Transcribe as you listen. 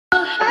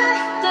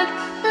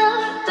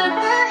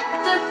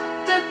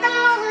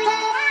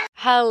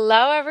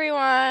Hello,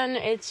 everyone.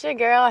 It's your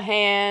girl,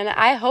 Han.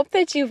 I hope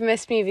that you've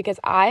missed me because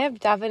I have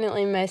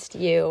definitely missed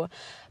you.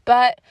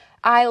 But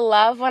I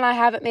love when I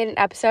haven't made an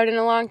episode in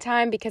a long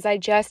time because I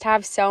just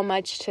have so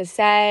much to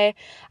say.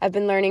 I've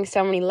been learning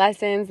so many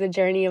lessons. The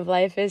journey of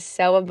life is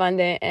so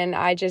abundant, and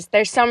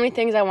there's so many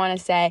things I want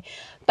to say.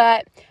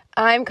 But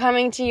I'm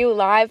coming to you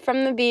live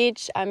from the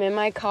beach. I'm in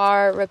my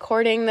car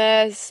recording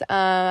this.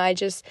 I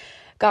just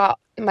got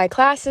my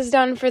classes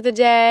done for the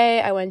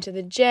day. I went to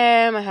the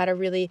gym. I had a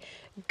really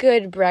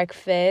good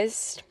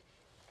breakfast,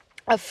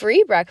 a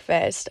free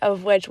breakfast,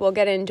 of which we'll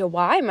get into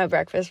why my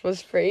breakfast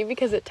was free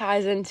because it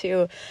ties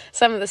into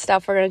some of the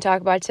stuff we're going to talk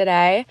about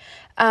today.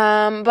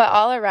 But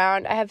all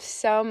around, I have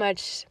so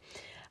much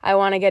I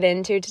want to get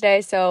into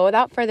today. So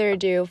without further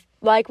ado,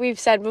 like we've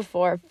said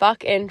before,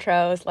 fuck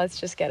intros. Let's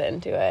just get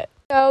into it.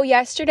 So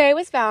yesterday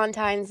was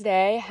Valentine's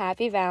Day.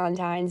 Happy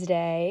Valentine's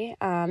Day.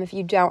 If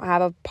you don't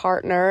have a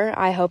partner,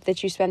 I hope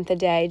that you spent the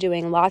day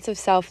doing lots of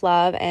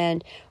self-love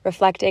and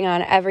reflecting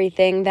on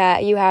everything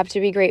that you have to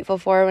be grateful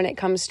for when it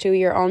comes to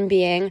your own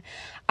being.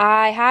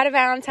 I had a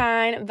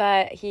Valentine,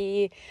 but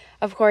he,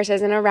 of course,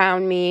 isn't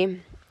around me.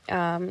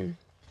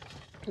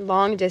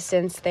 Long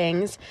distance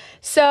things.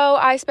 So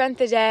I spent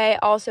the day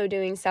also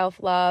doing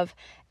self-love,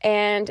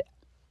 and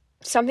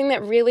something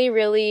that really,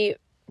 really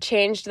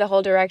changed the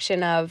whole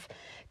direction of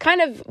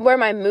kind of where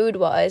my mood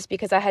was,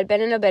 because I had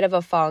been in a bit of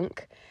a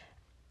funk,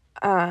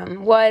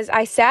 was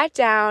I sat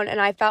down and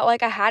I felt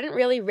like I hadn't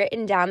really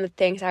written down the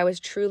things I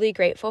was truly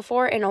grateful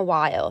for in a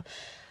while.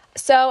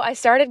 So I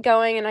started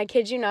going, and I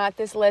kid you not,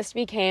 this list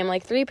became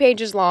like 3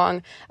 pages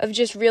long of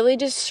just really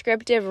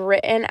descriptive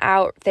written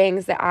out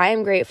things that I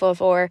am grateful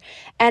for.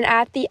 And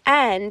at the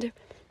end,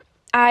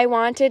 I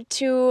wanted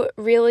to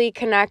really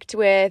connect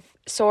with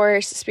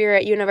Source,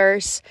 Spirit,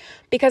 Universe,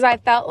 because I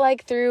felt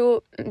like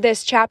through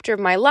this chapter of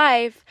my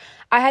life,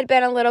 I had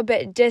been a little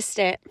bit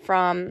distant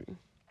from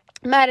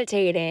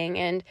meditating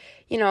and,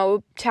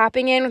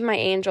 tapping in with my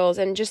angels,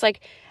 and just like,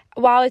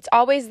 while it's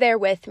always there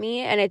with me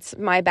and it's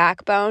my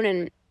backbone,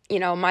 and,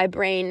 my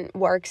brain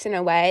works in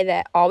a way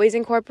that always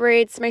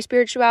incorporates my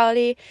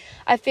spirituality,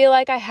 I feel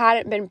like I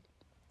hadn't been,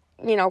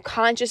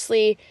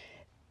 consciously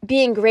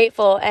being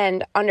grateful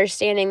and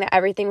understanding that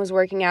everything was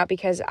working out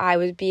because I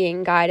was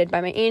being guided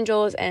by my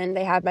angels, and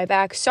they had my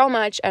back so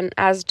much, and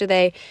as do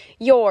they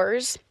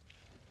yours.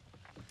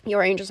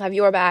 Your angels have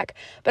your back.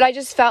 But I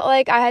just felt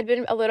like I had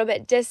been a little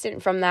bit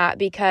distant from that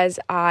because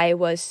I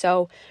was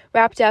so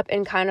wrapped up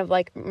in kind of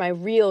like my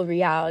real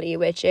reality,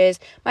 which is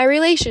my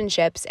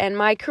relationships and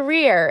my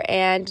career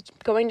and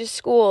going to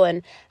school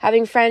and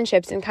having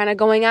friendships and kind of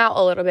going out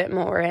a little bit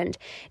more. And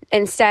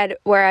instead,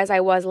 whereas I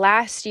was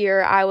last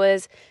year, I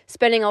was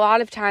spending a lot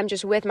of time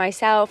just with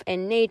myself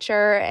and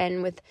nature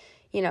and with,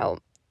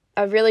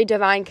 a really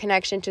divine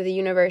connection to the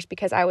universe,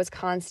 because I was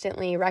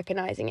constantly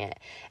recognizing it.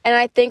 And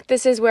I think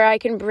this is where I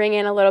can bring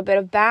in a little bit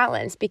of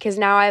balance, because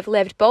now I've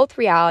lived both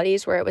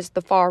realities, where it was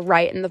the far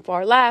right and the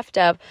far left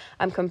of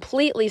I'm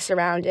completely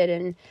surrounded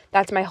and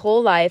that's my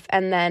whole life,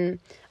 and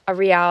then a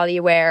reality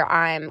where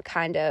I'm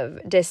kind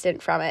of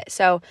distant from it.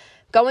 So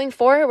going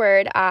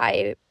forward,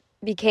 I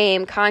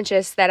became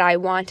conscious that I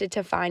wanted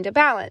to find a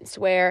balance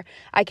where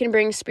I can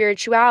bring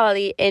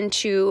spirituality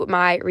into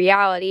my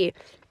reality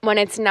when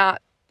it's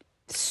not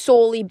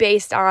solely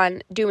based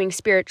on doing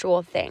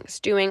spiritual things,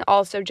 doing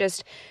also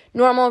just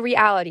normal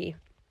reality.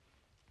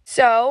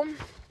 So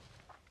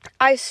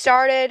I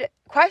started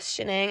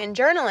questioning and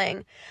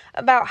journaling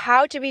about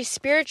how to be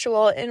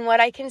spiritual in what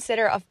I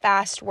consider a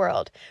fast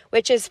world,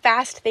 which is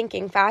fast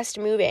thinking, fast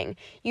moving.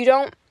 You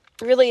don't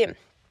really,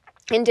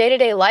 in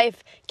day-to-day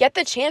life, get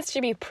the chance to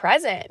be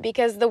present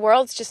because the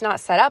world's just not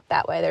set up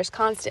that way. There's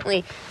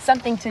constantly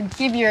something to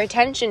give your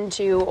attention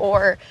to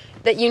or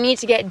that you need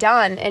to get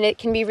done, and it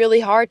can be really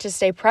hard to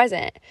stay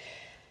present.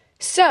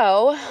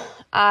 So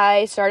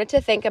I started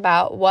to think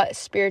about what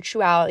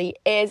spirituality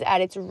is at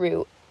its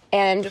root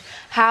and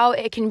how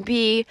it can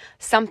be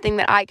something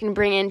that I can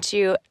bring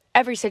into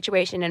every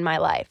situation in my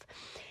life.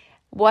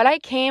 What I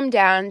came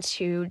down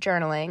to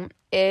journaling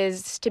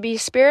is to be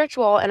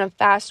spiritual in a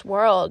fast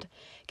world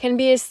can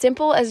be as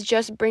simple as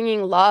just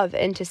bringing love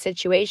into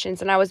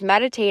situations. And I was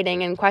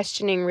meditating and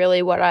questioning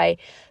really what I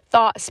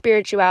thought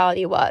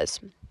spirituality was.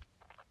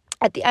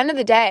 At the end of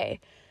the day,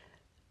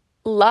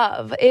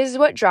 love is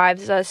what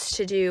drives us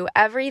to do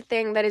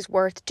everything that is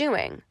worth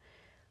doing.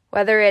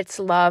 Whether it's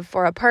love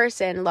for a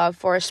person, love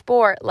for a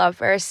sport, love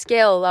for a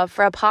skill, love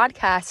for a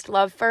podcast,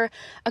 love for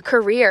a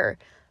career.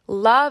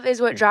 Love is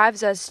what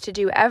drives us to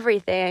do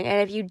everything.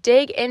 And if you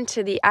dig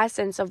into the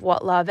essence of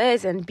what love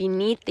is and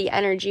beneath the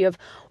energy of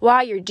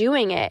why you're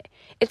doing it,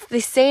 it's the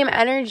same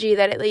energy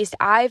that at least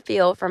I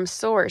feel from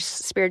Source,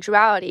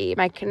 spirituality,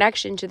 my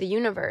connection to the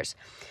universe.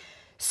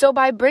 So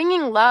by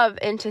bringing love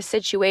into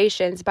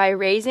situations, by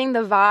raising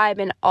the vibe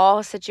in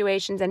all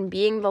situations and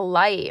being the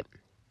light,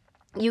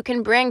 you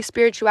can bring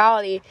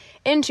spirituality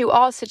into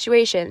all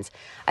situations.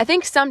 I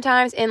think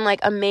sometimes in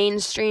like a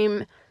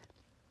mainstream,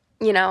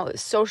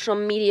 social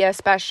media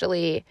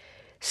especially,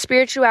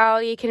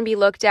 spirituality can be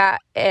looked at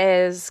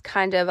as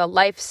kind of a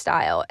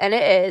lifestyle. And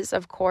it is,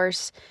 of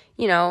course,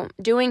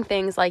 doing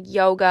things like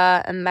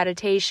yoga and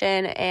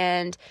meditation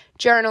and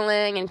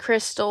journaling and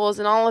crystals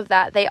and all of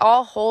that. They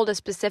all hold a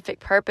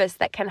specific purpose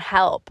that can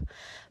help.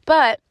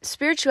 But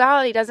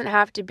spirituality doesn't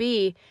have to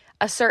be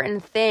a certain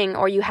thing,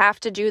 or you have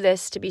to do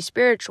this to be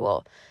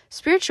spiritual.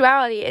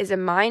 Spirituality is a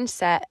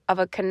mindset of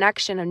a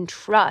connection and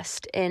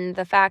trust in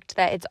the fact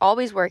that it's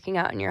always working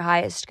out in your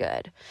highest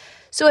good.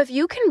 So if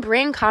you can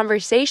bring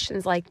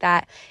conversations like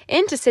that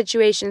into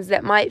situations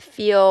that might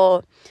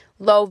feel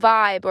low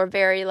vibe or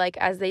very, like,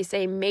 as they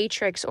say,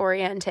 matrix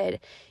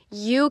oriented,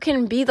 you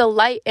can be the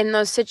light in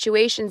those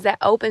situations that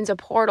opens a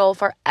portal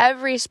for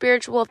every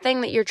spiritual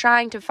thing that you're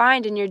trying to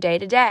find in your day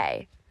to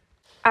day.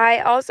 I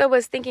also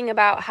was thinking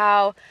about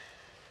how,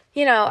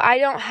 I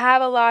don't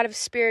have a lot of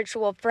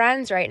spiritual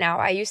friends right now.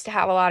 I used to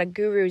have a lot of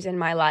gurus in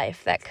my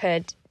life that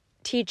could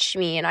teach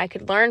me and I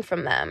could learn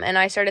from them. And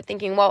I started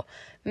thinking, well,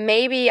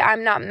 maybe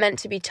I'm not meant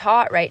to be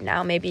taught right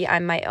now. Maybe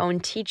I'm my own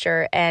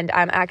teacher and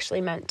I'm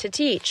actually meant to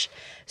teach.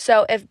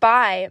 So if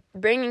by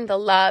bringing the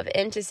love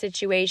into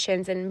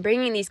situations and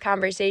bringing these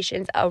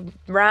conversations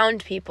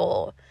around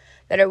people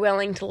that are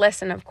willing to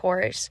listen, of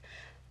course,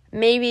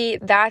 maybe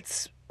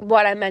that's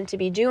what I'm meant to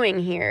be doing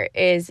here,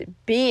 is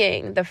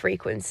being the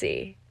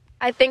frequency.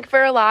 I think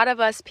for a lot of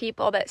us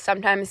people that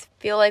sometimes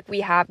feel like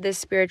we have this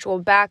spiritual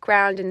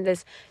background and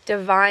this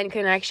divine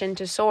connection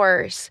to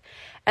source,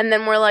 and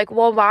then we're like,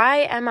 well, why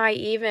am I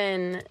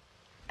even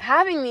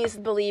having these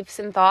beliefs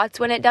and thoughts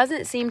when it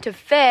doesn't seem to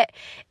fit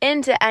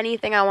into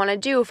anything I want to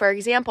do? For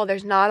example,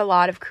 there's not a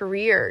lot of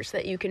careers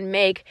that you can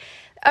make,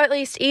 at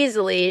least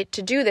easily,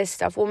 to do this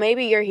stuff. Well,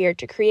 maybe you're here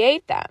to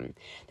create them.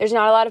 There's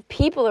not a lot of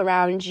people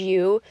around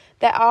you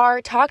that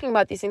are talking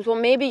about these things. Well,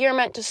 maybe you're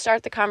meant to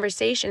start the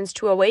conversations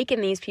to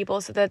awaken these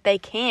people so that they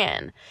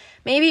can.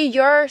 Maybe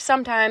you're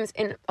sometimes,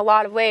 in a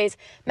lot of ways,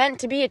 meant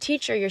to be a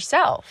teacher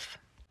yourself.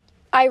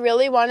 I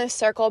really want to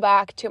circle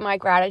back to my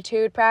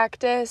gratitude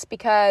practice,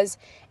 because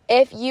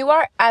if you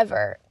are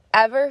ever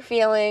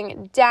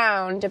feeling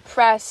down,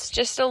 depressed,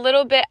 just a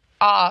little bit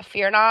off,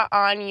 you're not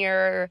on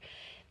your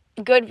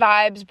good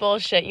vibes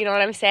bullshit, you know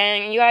what I'm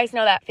saying? You guys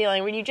know that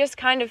feeling when you just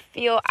kind of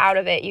feel out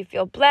of it. You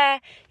feel bleh,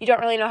 you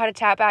don't really know how to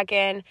tap back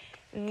in.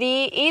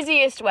 The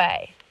easiest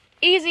way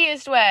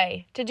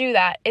to do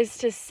that is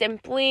to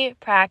simply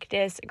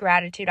practice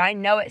gratitude. I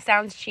know it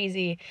sounds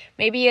cheesy.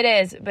 Maybe it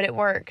is, but it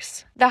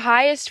works. The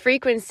highest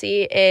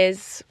frequency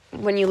is,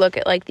 when you look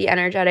at like the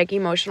energetic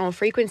emotional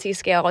frequency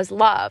scale, is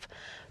love.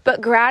 But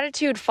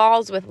gratitude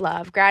falls with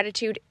love.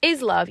 Gratitude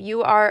is love.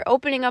 You are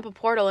opening up a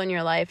portal in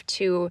your life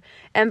to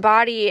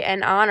embody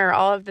and honor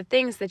all of the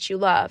things that you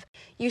love.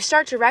 You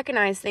start to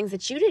recognize things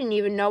that you didn't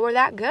even know were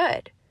that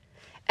good.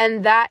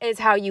 And that is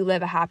how you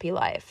live a happy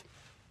life.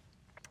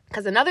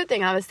 Because another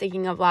thing I was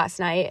thinking of last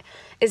night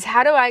is,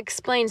 how do I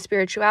explain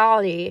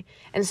spirituality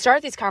and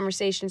start these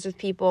conversations with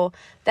people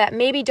that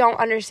maybe don't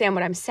understand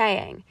what I'm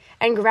saying?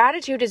 And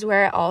gratitude is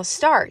where it all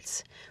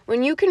starts.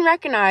 When you can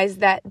recognize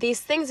that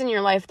these things in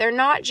your life, they're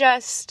not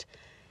just,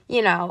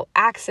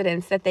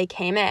 accidents that they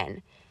came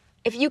in.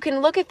 If you can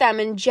look at them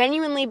and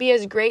genuinely be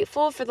as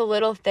grateful for the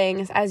little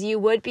things as you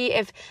would be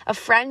if a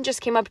friend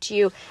just came up to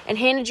you and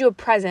handed you a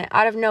present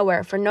out of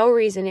nowhere for no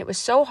reason. It was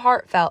so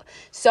heartfelt,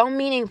 so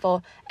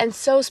meaningful, and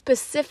so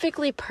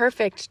specifically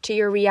perfect to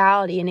your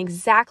reality and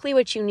exactly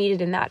what you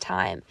needed in that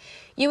time.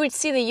 You would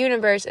see the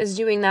universe as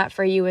doing that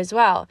for you as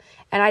well.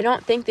 And I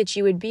don't think that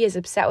you would be as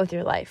upset with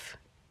your life.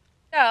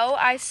 So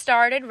I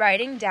started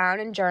writing down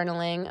and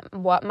journaling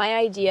what my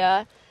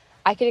idea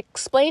I could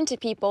explain to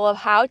people of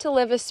how to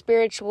live a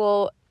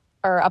spiritual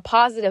or a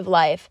positive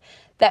life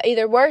that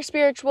either were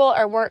spiritual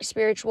or weren't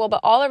spiritual,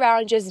 but all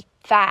around just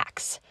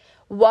facts.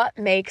 What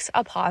makes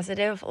a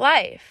positive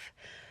life?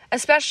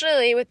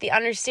 Especially with the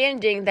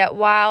understanding that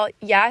while,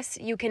 yes,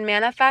 you can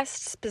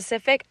manifest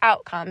specific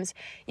outcomes,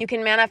 you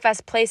can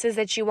manifest places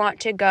that you want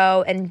to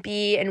go and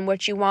be and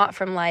what you want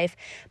from life.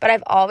 But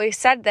I've always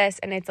said this,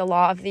 and it's a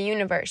law of the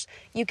universe.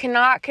 You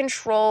cannot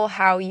control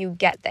how you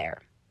get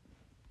there.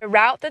 The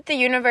route that the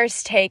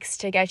universe takes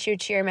to get you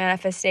to your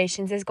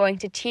manifestations is going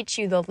to teach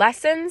you the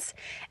lessons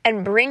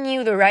and bring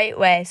you the right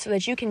way so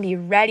that you can be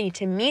ready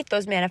to meet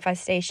those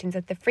manifestations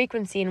at the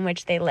frequency in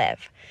which they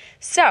live.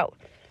 So,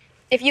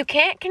 if you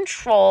can't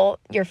control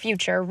your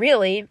future,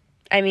 really,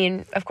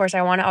 of course,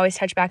 I want to always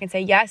touch back and say,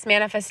 yes,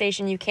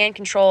 manifestation, you can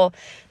control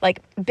like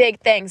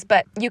big things,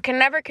 but you can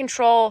never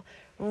control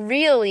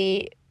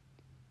really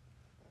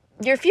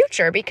your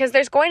future, because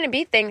there's going to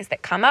be things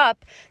that come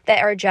up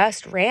that are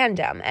just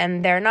random,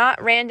 and they're not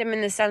random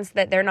in the sense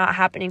that they're not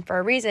happening for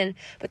a reason,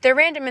 but they're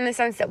random in the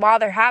sense that while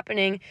they're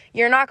happening,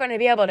 you're not going to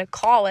be able to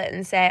call it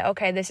and say,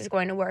 okay, this is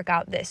going to work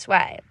out this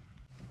way.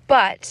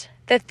 But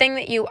the thing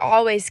that you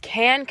always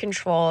can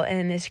control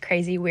in this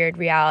crazy, weird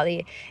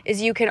reality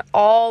is you can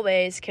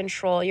always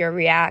control your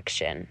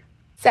reaction.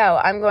 So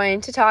I'm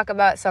going to talk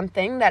about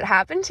something that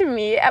happened to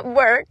me at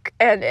work.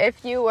 And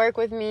if you work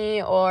with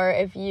me, or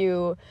if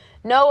you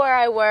know where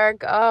I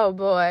work. Oh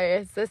boy,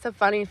 is this a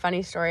funny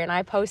story? And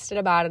I posted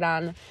about it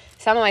on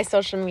some of my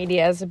social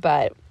medias,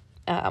 but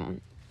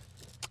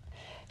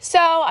so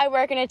I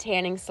work in a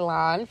tanning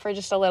salon for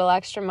just a little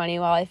extra money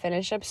while I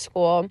finish up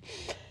school.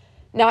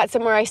 Not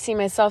somewhere I see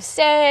myself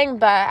staying,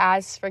 but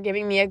as for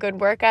giving me a good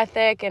work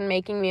ethic and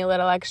making me a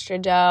little extra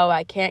dough,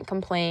 I can't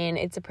complain.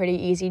 It's a pretty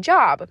easy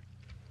job.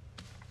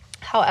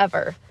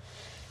 However,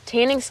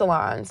 tanning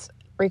salons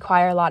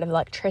require a lot of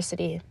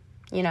electricity,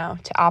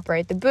 to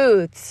operate the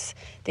booths,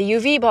 the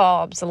UV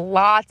bulbs,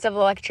 lots of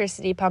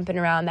electricity pumping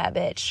around that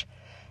bitch.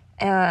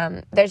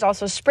 There's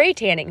also spray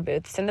tanning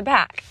booths in the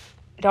back.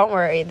 Don't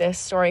worry, this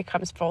story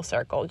comes full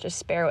circle.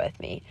 Just bear with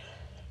me.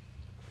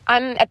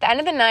 I'm at the end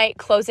of the night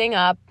closing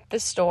up the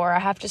store. I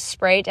have to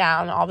spray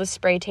down all the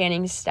spray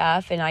tanning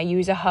stuff, and I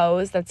use a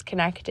hose that's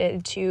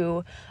connected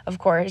to, of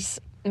course,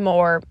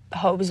 more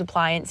hose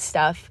appliance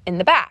stuff in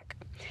the back.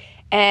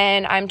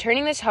 And I'm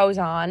turning this hose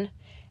on,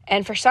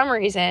 and for some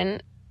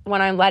reason,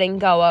 when I'm letting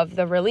go of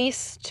the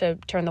release to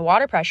turn the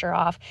water pressure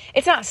off,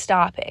 it's not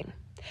stopping.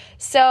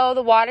 So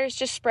the water's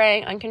just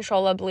spraying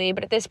uncontrollably,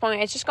 but at this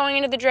point, it's just going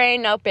into the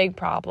drain, no big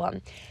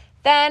problem.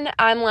 Then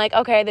I'm like,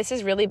 okay, this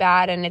is really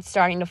bad, and it's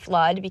starting to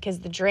flood because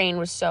the drain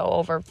was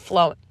so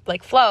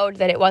flowed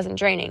that it wasn't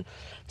draining.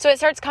 So it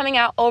starts coming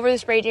out over the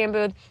spray tan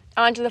booth,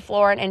 onto the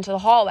floor, and into the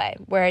hallway,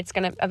 where it's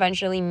going to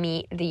eventually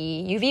meet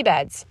the UV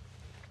beds.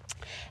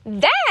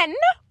 Then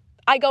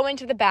I go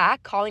into the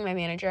back, calling my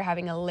manager,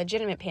 having a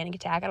legitimate panic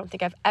attack. I don't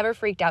think I've ever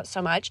freaked out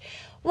so much.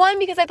 One,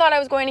 because I thought I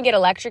was going to get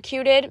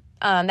electrocuted.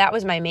 That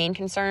was my main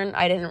concern.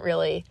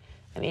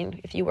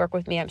 If you work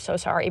with me, I'm so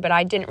sorry, but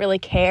I didn't really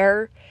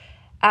care.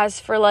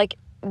 As for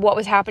what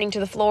was happening to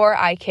the floor,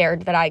 I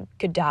cared that I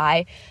could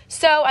die.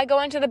 So I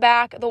go into the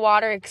back, the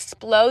water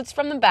explodes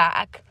from the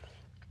back.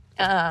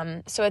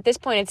 So at this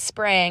point it's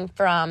spraying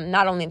from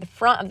not only the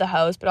front of the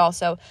hose, but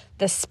also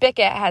the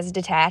spigot has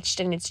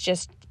detached and it's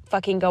just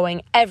fucking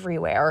going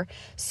everywhere.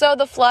 So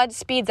the flood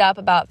speeds up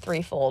about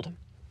threefold.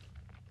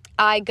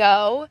 I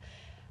go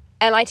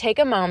and I take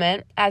a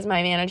moment as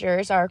my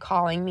managers are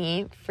calling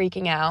me,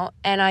 freaking out,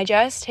 and I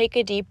just take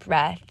a deep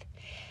breath.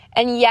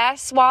 And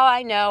yes, while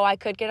I know I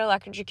could get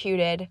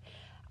electrocuted,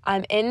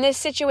 I'm in this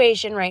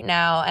situation right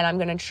now, and I'm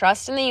going to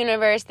trust in the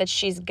universe that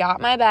she's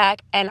got my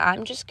back, and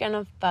I'm just going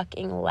to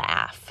fucking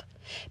laugh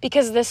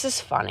because this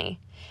is funny.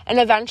 And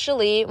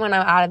eventually, when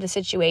I'm out of the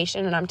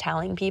situation and I'm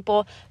telling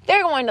people,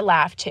 they're going to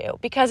laugh too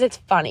because it's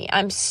funny.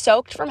 I'm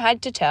soaked from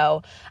head to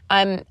toe.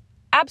 I'm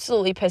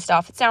absolutely pissed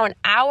off. It's now an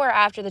hour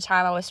after the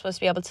time I was supposed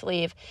to be able to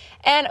leave.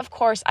 And of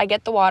course, I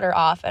get the water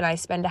off, and I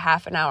spend a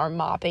half an hour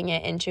mopping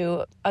it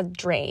into a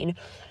drain.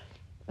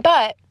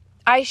 But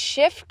I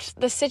shift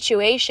the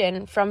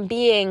situation from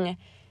being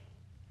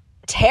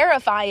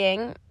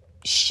terrifying,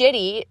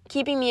 shitty,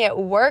 keeping me at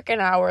work an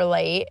hour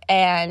late,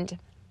 and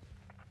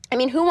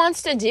who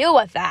wants to deal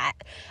with that?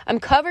 I'm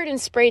covered in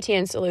spray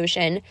tan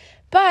solution,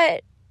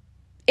 but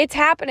it's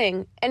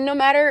happening. And no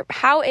matter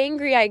how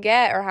angry I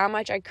get or how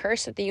much I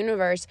curse at the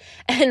universe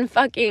and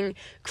fucking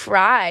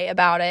cry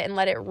about it and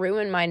let it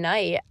ruin my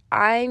night,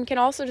 I can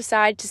also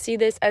decide to see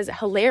this as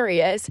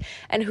hilarious.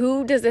 And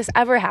who does this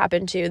ever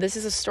happen to? This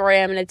is a story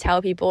I'm going to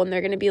tell people, and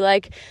they're going to be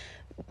like,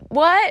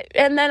 what?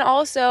 And then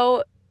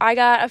also, I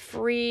got a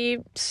free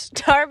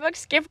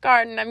Starbucks gift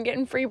card, and I'm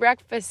getting free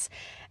breakfast.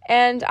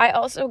 And I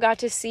also got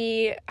to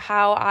see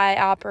how I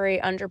operate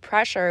under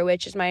pressure,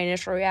 which is my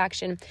initial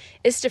reaction,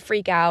 is to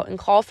freak out and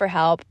call for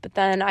help. But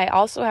then I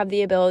also have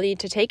the ability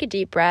to take a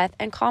deep breath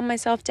and calm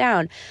myself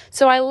down.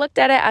 So I looked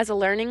at it as a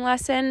learning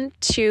lesson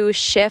to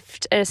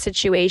shift a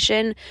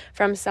situation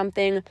from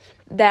something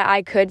that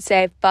I could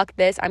say, fuck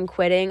this, I'm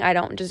quitting, I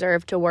don't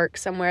deserve to work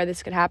somewhere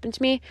this could happen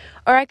to me.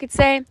 Or I could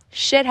say,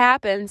 shit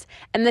happens,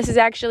 and this is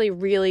actually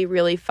really,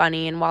 really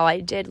funny. And while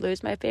I did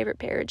lose my favorite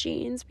pair of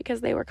jeans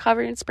because they were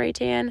covered in spray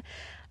tan,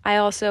 I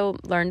also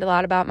learned a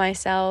lot about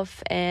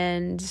myself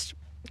and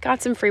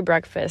got some free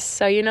breakfast.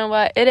 So you know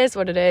what? It is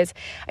what it is.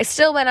 I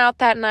still went out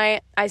that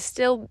night. I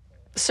still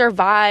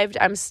survived.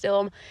 I'm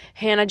still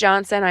Hannah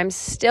Johnson. I'm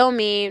still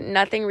me.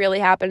 Nothing really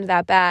happened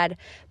that bad.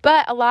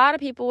 But a lot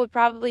of people would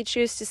probably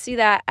choose to see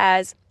that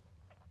as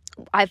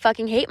I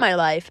fucking hate my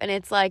life. And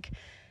it's like,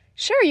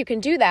 sure, you can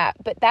do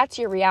that, but that's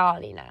your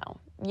reality now.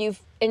 You've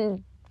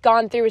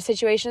gone through a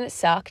situation that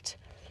sucked,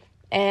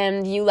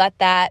 and you let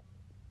that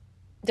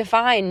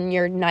define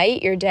your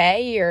night, your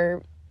day,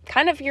 your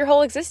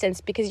whole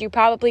existence, because you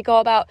probably go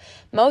about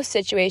most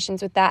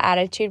situations with that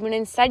attitude, when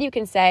instead you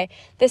can say,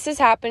 this is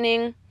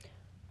happening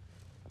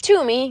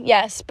to me,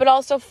 yes, but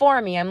also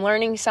for me. I'm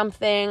learning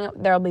something.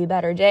 There'll be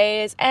better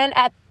days. And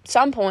at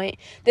some point,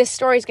 this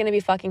story is going to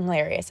be fucking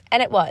hilarious.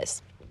 And it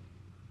was.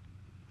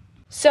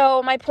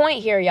 So my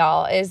point here,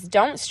 y'all, is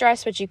don't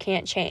stress what you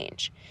can't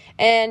change.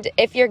 And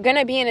if you're going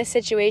to be in a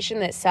situation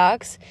that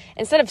sucks,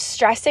 instead of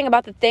stressing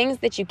about the things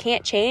that you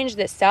can't change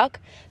that suck,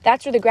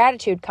 that's where the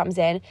gratitude comes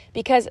in.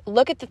 Because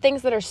look at the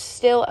things that are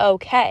still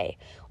okay.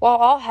 While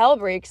all hell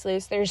breaks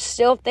loose, there's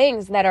still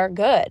things that are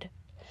good.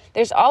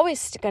 there's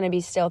always going to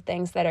be still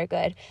things that are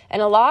good.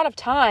 And a lot of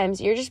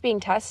times you're just being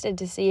tested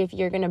to see if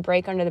you're going to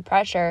break under the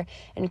pressure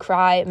and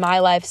cry, my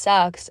life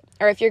sucks,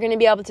 or if you're going to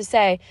be able to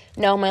say,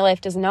 no, my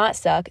life does not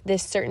suck.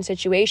 This certain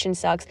situation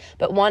sucks,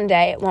 but one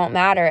day it won't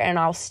matter and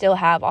I'll still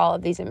have all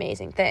of these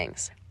amazing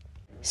things.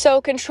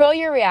 So control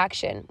your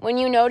reaction. When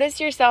you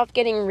notice yourself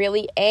getting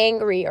really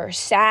angry or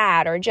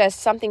sad or just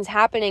something's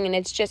happening and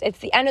it's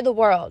the end of the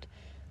world,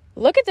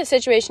 look at the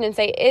situation and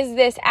say, is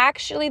this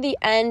actually the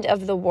end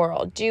of the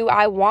world? Do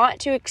I want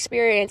to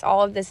experience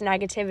all of this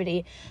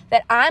negativity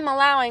that I'm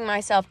allowing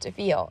myself to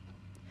feel?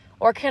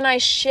 Or can I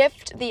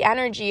shift the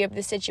energy of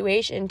the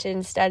situation to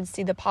instead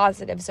see the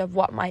positives of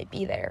what might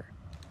be there?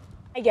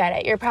 I get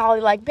it. You're probably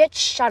like, bitch,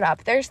 shut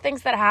up. There's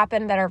things that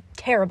happen that are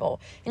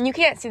terrible and you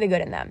can't see the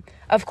good in them.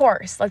 Of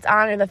course, let's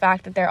honor the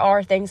fact that there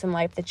are things in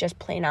life that just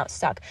plain out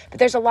suck. But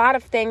there's a lot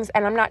of things,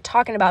 and I'm not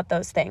talking about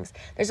those things.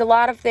 There's a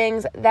lot of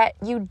things that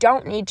you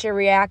don't need to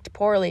react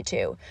poorly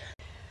to.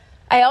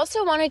 I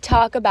also want to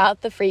talk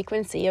about the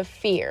frequency of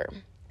fear.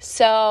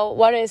 So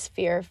what is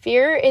fear?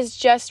 Fear is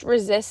just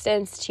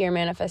resistance to your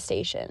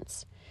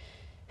manifestations.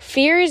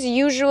 Fear is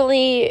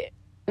usually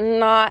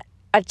not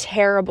a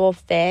terrible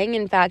thing.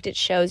 In fact, it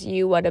shows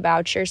you what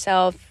about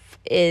yourself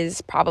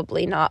is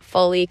probably not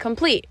fully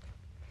complete.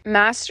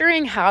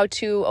 Mastering how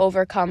to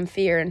overcome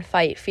fear and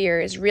fight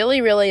fear is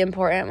really, really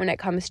important when it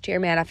comes to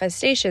your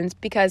manifestations,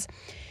 because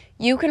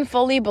you can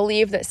fully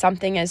believe that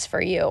something is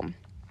for you,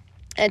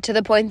 and to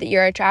the point that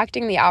you're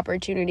attracting the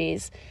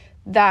opportunities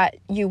that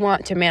you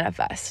want to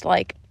manifest.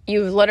 Like,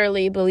 you've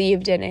literally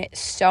believed in it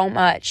so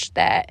much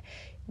that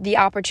the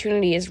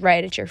opportunity is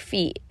right at your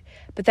feet.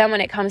 But then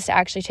when it comes to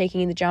actually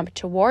taking the jump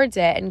towards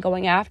it and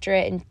going after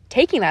it and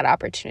taking that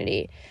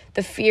opportunity,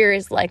 the fear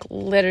is like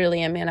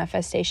literally a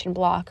manifestation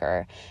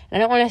blocker. And I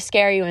don't want to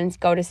scare you and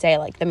go to say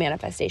like the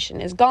manifestation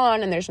is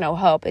gone and there's no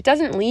hope. It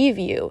doesn't leave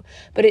you,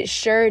 but it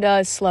sure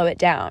does slow it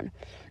down.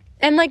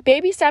 And like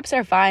baby steps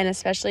are fine,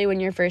 especially when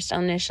you're first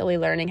initially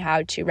learning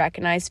how to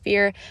recognize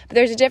fear. But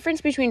there's a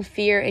difference between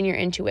fear and your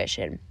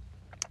intuition.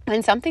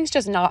 When something's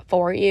just not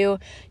for you,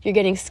 you're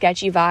getting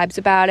sketchy vibes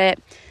about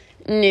it.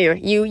 No,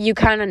 you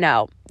kind of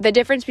know. The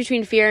difference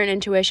between fear and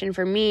intuition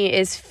for me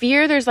is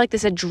fear, there's like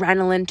this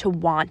adrenaline to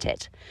want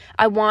it.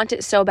 I want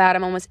it so bad.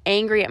 I'm almost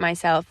angry at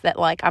myself that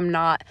like I'm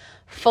not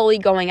fully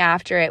going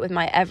after it with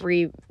my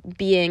every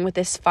being, with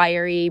this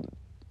fiery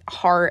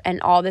heart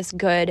and all this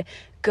good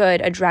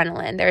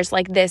adrenaline. There's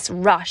like this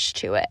rush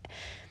to it.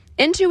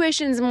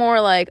 Intuition's more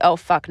like, oh,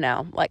 fuck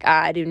no. Like,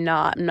 I'm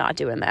not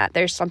doing that.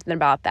 There's something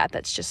about that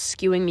that's just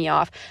skewing me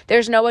off.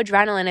 There's no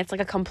adrenaline. It's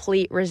like a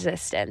complete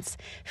resistance.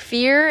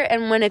 Fear,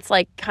 and when it's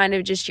like kind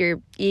of just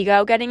your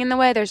ego getting in the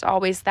way, there's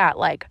always that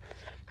like,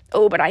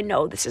 oh, but I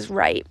know this is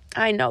right.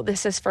 I know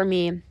this is for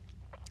me.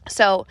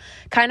 So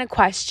kind of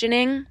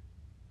questioning.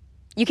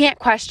 You can't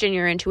question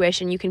your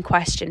intuition. You can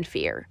question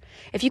fear.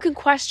 If you can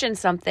question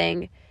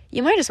something,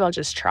 you might as well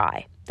just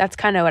try. That's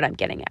kind of what I'm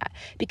getting at.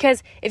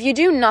 Because if you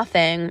do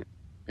nothing,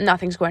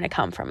 nothing's going to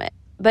come from it.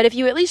 But if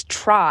you at least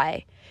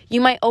try,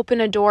 you might open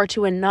a door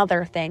to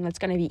another thing that's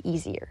going to be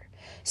easier.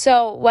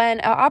 So when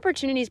an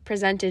opportunity is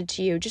presented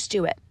to you, just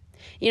do it.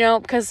 You know,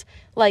 because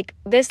like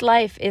this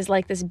life is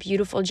like this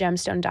beautiful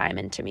gemstone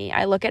diamond to me.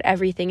 I look at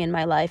everything in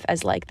my life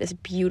as like this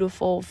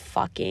beautiful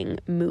fucking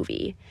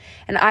movie.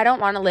 And I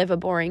don't want to live a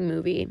boring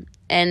movie.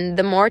 And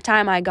the more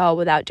time I go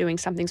without doing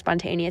something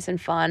spontaneous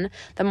and fun,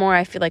 the more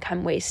I feel like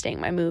I'm wasting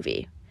my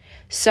movie.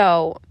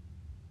 So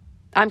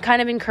I'm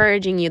kind of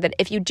encouraging you that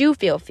if you do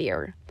feel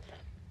fear,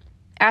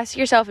 ask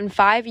yourself, in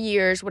 5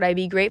 years, would I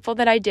be grateful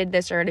that I did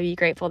this, or would I be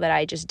grateful that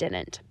I just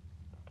didn't?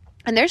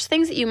 And there's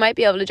things that you might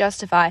be able to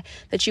justify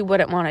that you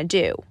wouldn't want to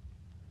do.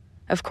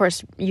 Of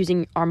course,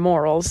 using our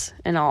morals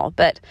and all.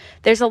 But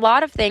there's a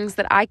lot of things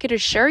that I could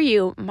assure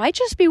you might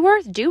just be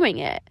worth doing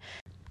it.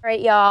 All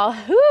right, y'all.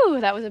 Whew,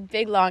 that was a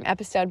big, long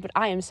episode, but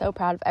I am so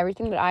proud of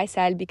everything that I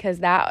said, because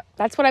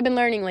that's what I've been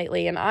learning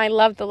lately, and I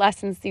love the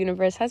lessons the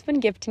universe has been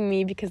gifting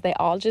me, because they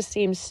all just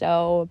seem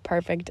so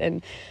perfect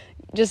and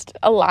just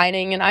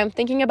aligning. And I'm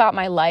thinking about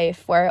my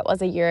life where it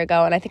was a year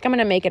ago, and I think I'm going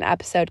to make an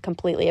episode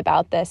completely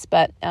about this,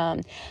 but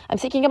I'm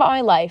thinking about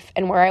my life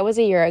and where I was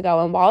a year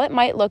ago, and while it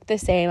might look the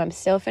same, I'm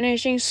still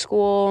finishing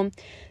school,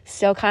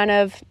 still kind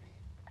of,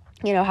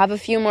 have a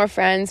few more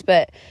friends,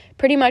 but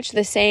pretty much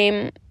the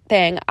same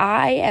thing.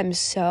 I am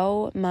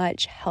so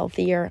much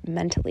healthier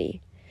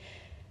mentally.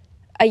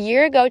 A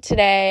year ago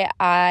today,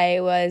 I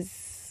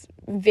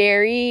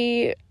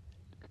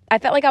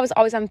felt like I was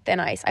always on thin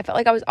ice. I felt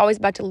like I was always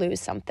about to lose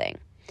something.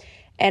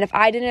 And if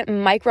I didn't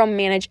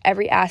micromanage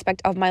every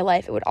aspect of my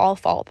life, it would all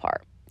fall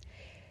apart.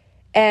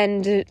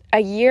 And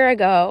a year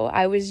ago,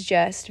 I was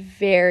just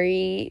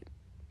very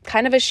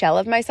kind of a shell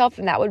of myself,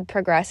 and that would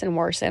progress and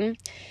worsen.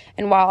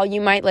 And while you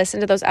might listen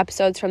to those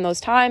episodes from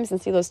those times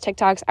and see those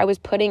TikToks, I was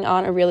putting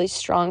on a really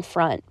strong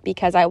front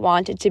because I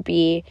wanted to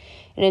be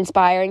an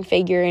inspiring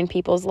figure in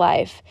people's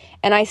life.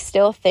 And I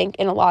still think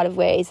in a lot of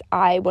ways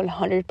I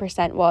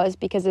 100% was,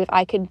 because if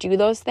I could do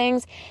those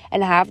things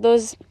and have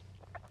those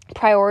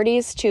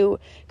priorities to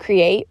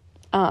create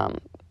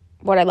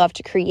what I love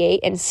to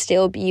create and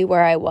still be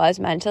where I was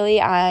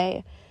mentally,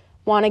 I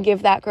want to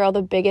give that girl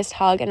the biggest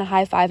hug and a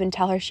high five and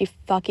tell her she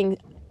fucking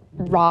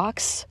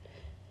rocks.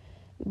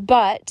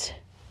 But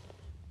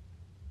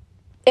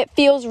it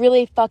feels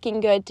really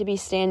fucking good to be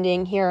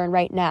standing here and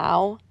right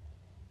now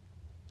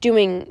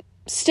doing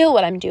still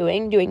what I'm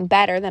doing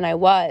better than I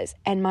was.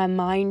 And my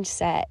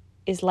mindset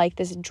is like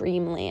this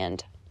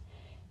dreamland.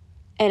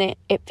 And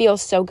it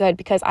feels so good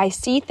because I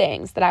see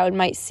things that I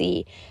might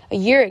see a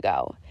year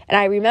ago. And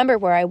I remember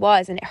where I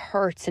was, and it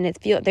hurts, and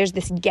there's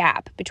this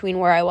gap between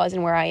where I was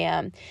and where I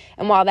am.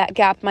 And while that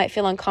gap might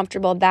feel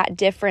uncomfortable, that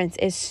difference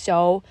is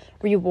so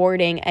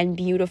rewarding and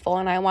beautiful.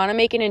 And I want to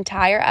make an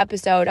entire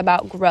episode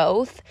about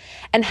growth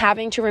and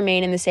having to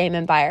remain in the same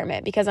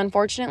environment. Because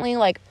unfortunately,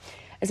 like,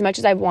 as much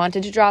as I've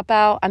wanted to drop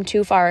out, I'm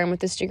too far in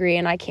with this degree,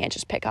 and I can't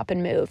just pick up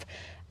and move.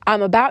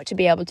 I'm about to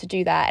be able to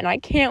do that, and I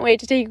can't wait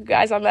to take you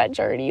guys on that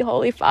journey.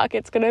 Holy fuck,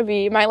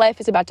 my life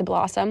is about to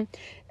blossom,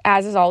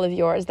 as is all of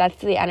yours.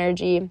 That's the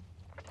energy.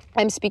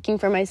 I'm speaking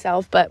for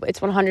myself, but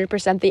it's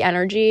 100% the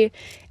energy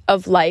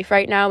of life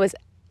right now.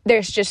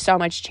 There's just so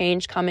much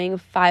change coming.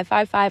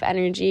 555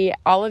 energy.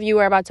 All of you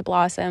are about to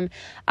blossom.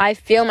 I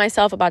feel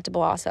myself about to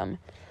blossom.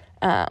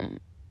 But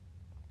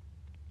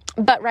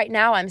right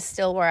now I'm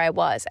still where I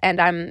was,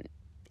 and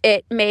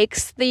it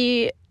makes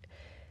the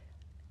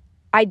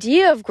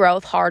idea of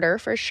growth harder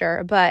for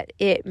sure, but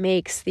it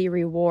makes the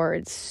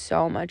rewards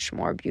so much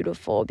more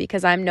beautiful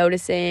because I'm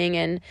noticing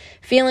and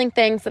feeling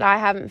things that I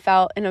haven't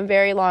felt in a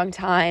very long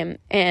time,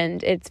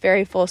 and it's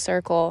very full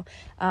circle.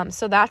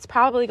 So that's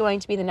probably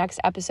going to be the next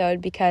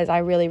episode because I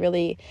really,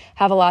 really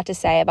have a lot to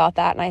say about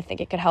that, and I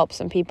think it could help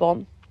some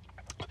people.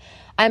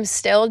 I'm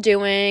still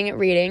doing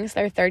readings.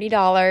 They're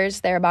 $30.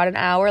 They're about an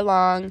hour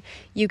long.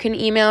 You can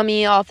email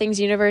me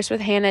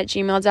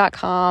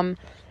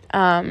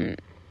allthingsuniversewithhannah@gmail.com.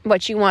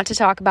 What you want to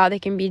talk about. They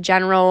can be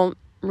general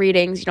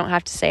readings. You don't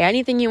have to say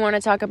anything you want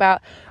to talk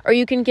about, or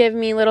you can give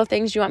me little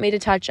things you want me to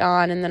touch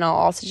on, and then I'll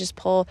also just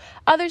pull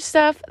other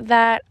stuff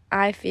that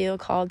I feel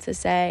called to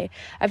say.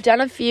 I've done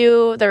a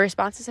few. The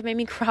responses have made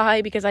me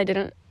cry because I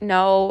didn't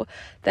know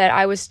that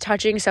I was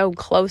touching so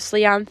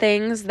closely on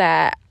things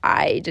that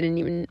I didn't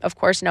even, of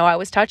course, know I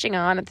was touching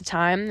on at the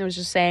time. I was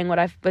just saying what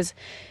I was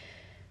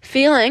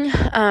feeling.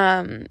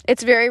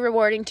 It's very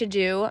rewarding to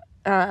do.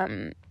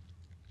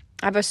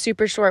 I have a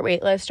super short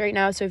wait list right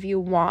now, so if you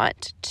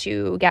want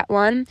to get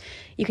one,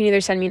 you can either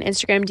send me an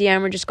Instagram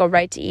DM or just go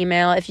right to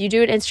email. If you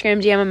do an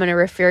Instagram DM, I'm going to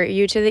refer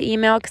you to the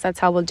email because that's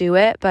how we'll do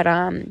it. But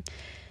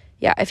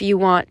yeah, if you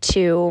want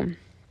to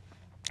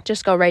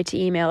just go right to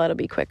email, it'll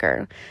be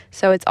quicker.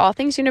 So it's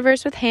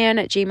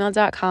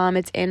allthingsuniversewithhannah@gmail.com.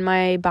 It's in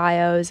my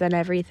bios and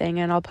everything,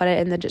 and I'll put it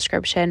in the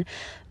description.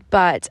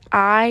 But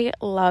I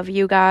love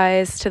you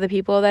guys. To the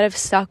people that have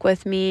stuck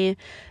with me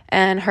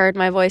and heard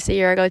my voice a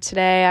year ago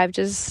today,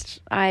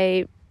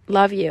 I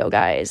love you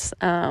guys.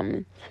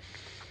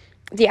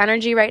 The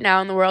energy right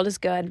now in the world is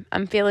good.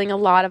 I'm feeling a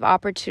lot of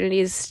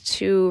opportunities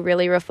to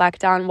really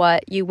reflect on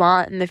what you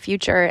want in the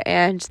future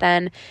and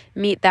then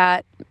meet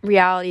that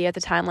reality at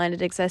the timeline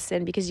it exists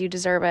in because you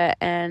deserve it.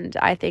 And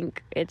I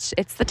think it's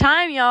the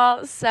time,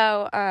 y'all.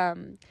 So,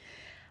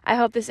 I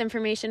hope this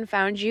information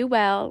found you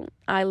well.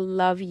 I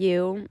love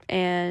you,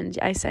 and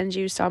I send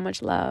you so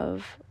much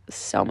love,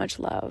 so much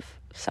love,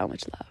 so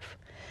much love.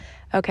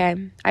 Okay,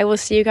 I will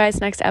see you guys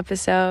next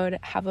episode.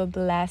 Have a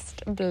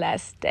blessed,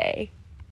 blessed day.